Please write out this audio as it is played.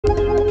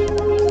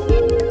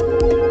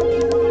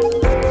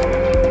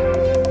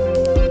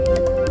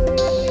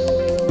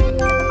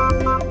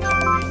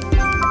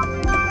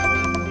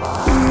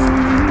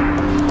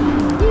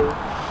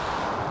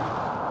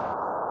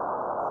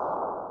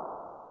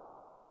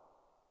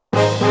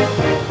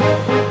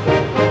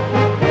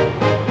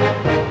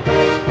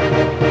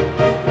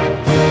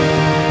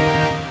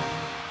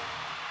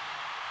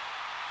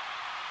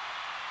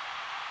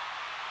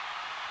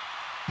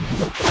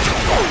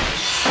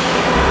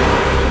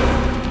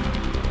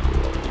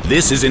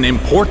This is an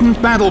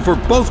important battle for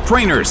both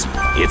trainers.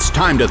 It's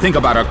time to think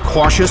about a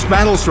cautious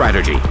battle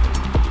strategy.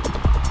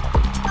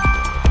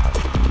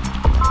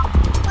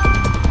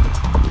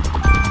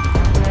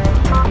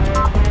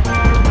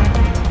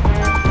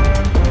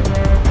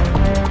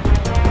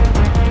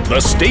 The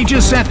stage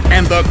is set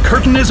and the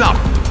curtain is up.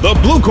 The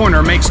blue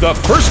corner makes the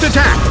first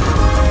attack.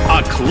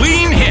 A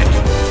clean hit.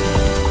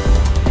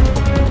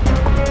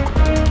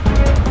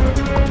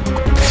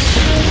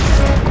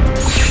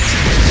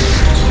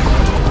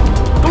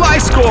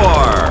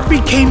 Gliscor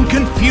became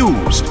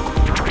confused.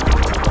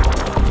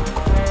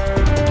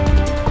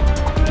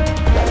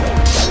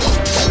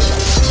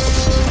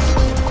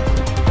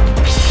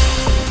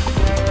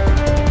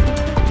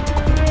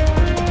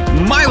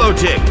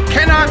 Milotic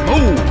cannot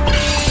move.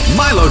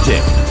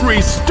 Milotic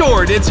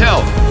restored its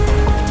health.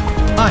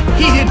 A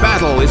heated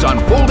battle is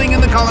unfolding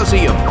in the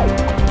Colosseum.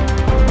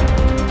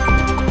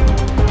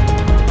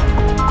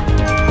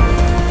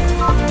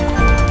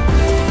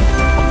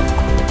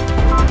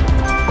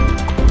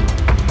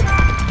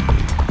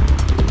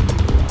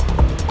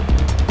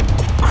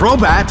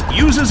 Crobat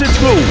uses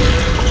its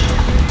move.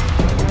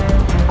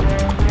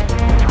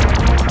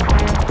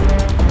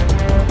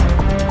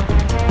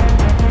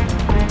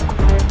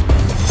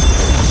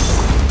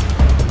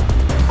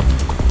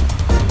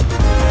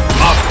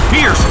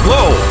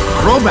 Blow.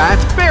 Crobat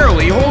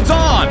barely holds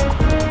on.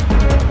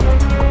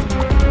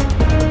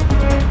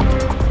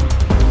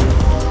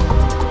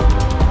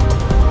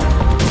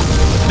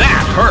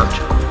 That hurt.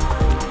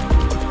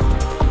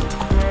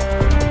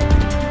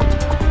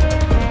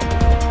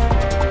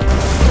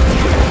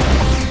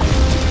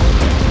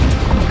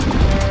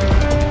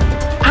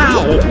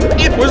 Ow!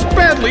 It was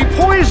badly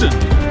poisoned.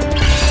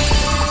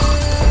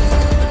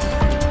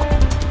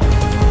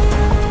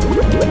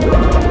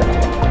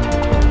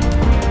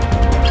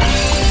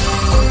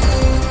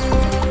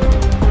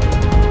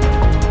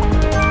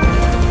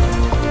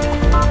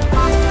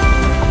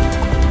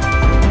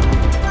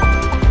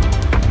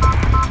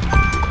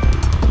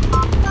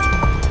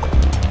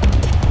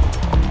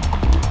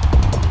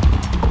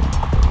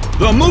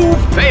 The move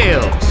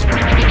fails.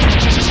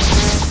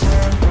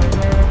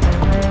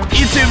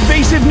 Its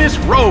evasiveness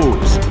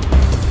rose.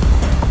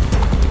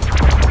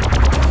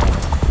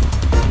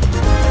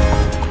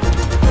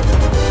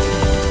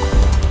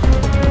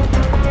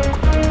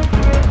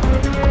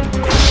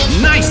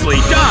 Nicely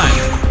done.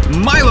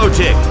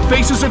 Milotic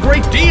faces a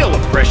great deal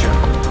of pressure.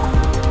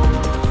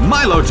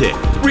 Milotic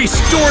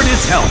restored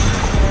its health.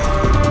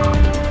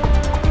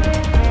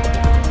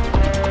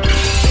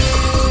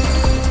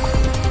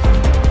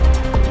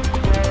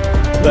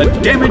 The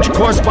damage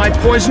caused by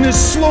poison is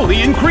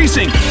slowly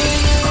increasing.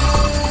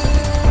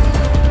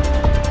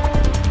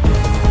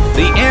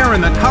 The air in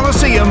the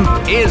Colosseum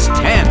is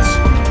tense.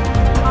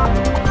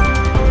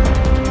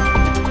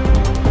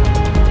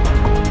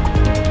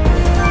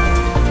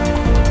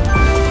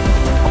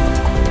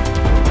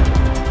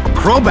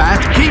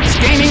 Crobat keeps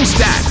gaining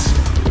stats.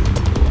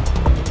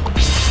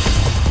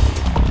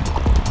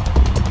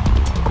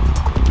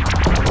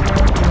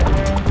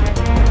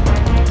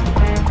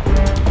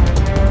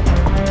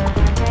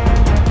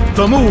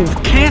 The move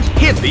can't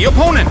hit the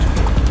opponent.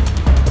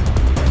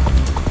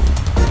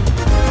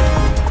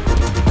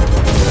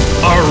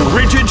 A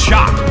rigid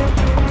shot.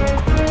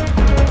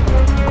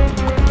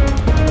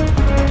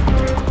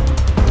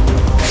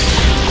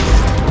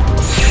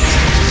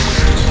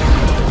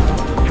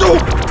 Oh,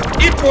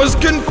 it was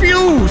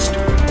confused.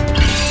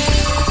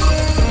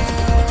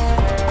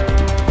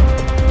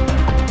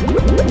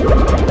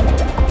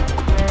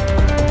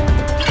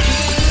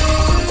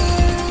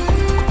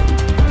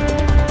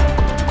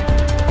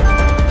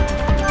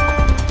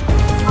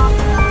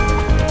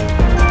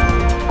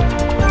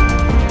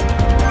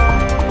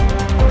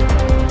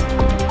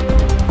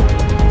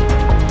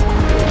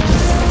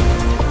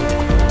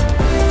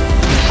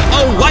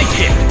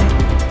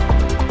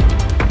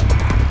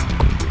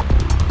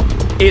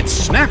 It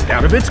snapped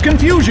out of its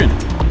confusion.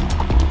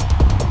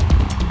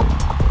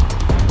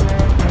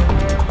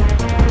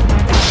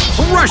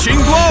 Rushing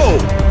blow!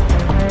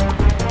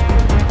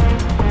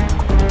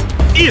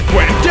 It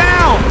went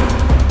down!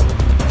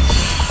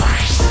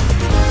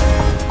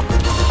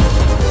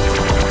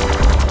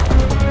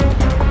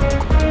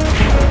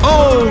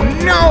 Oh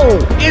no!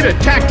 It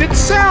attacked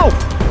itself!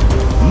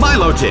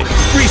 Milotic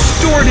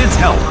restored its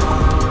health.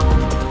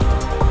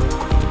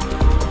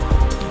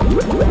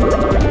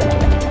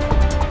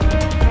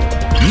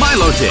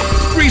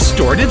 Milotic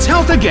restored its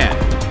health again.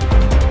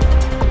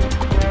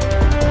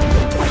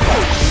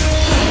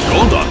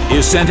 Golduck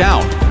is sent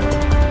out.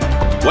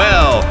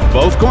 Well,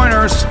 both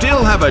corners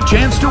still have a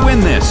chance to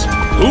win this.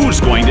 Who's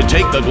going to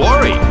take the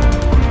glory?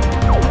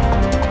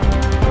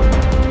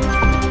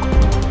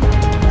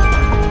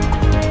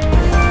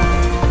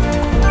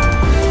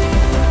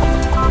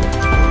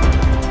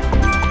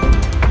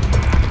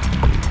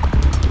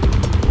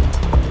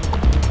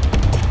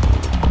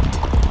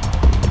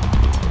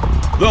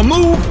 The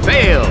move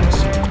fails.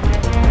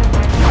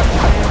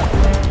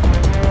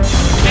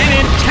 An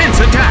intense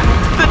attack.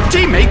 The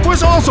teammate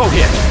was also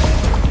hit.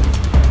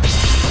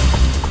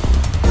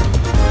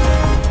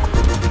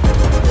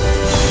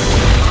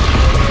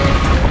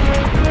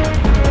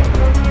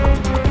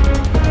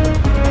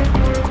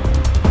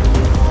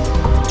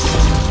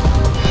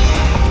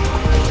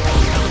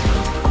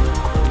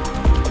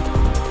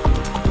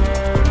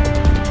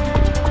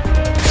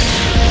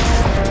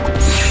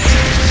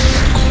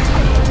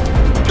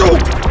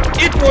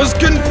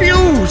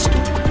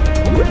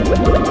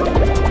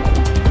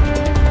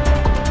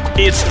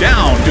 It's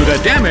down due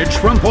to damage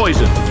from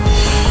poison.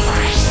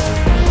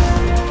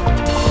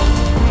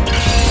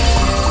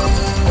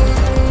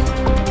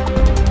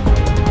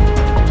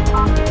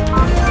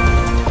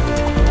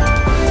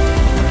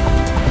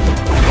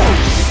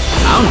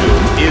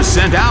 Houndoom is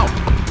sent out.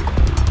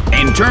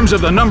 In terms of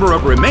the number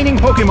of remaining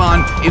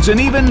Pokémon, it's an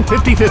even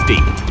 50-50.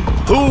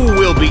 Who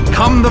will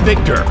become the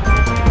victor?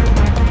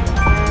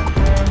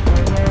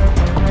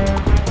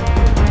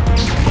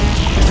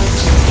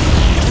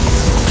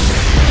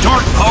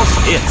 Dark Pulse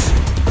hits.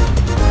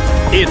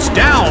 It's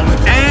down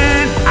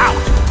and out.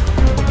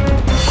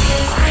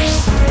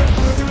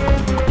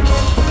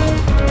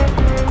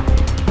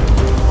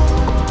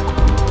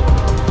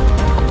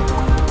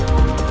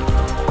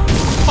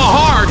 A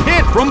hard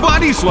hit from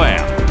Body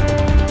Slam.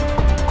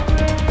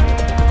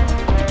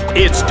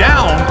 It's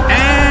down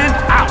and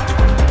out.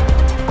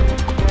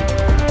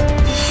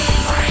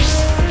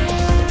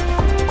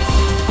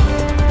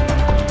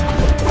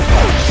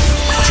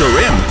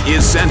 Chirim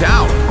is sent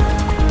out.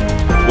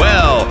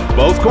 Well,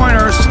 both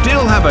corners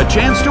still have a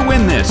chance to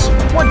win this.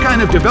 What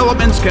kind of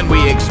developments can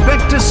we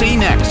expect to see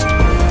next?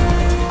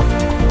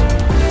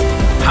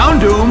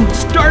 Houndoom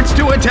starts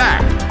to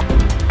attack.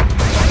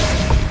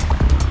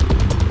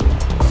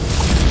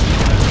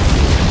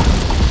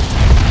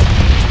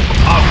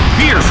 A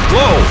fierce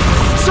blow!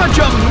 Such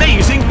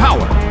amazing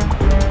power!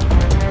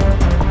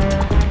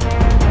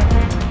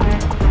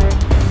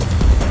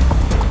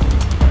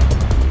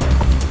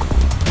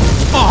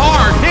 A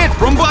hard hit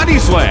from Body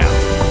Slam.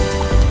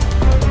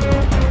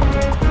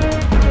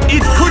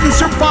 It couldn't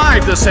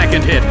survive the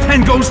second hit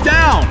and goes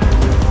down.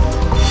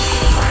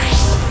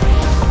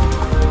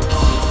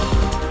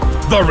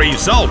 The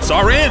results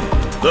are in.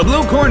 The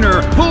blue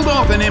corner pulled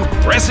off an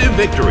impressive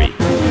victory.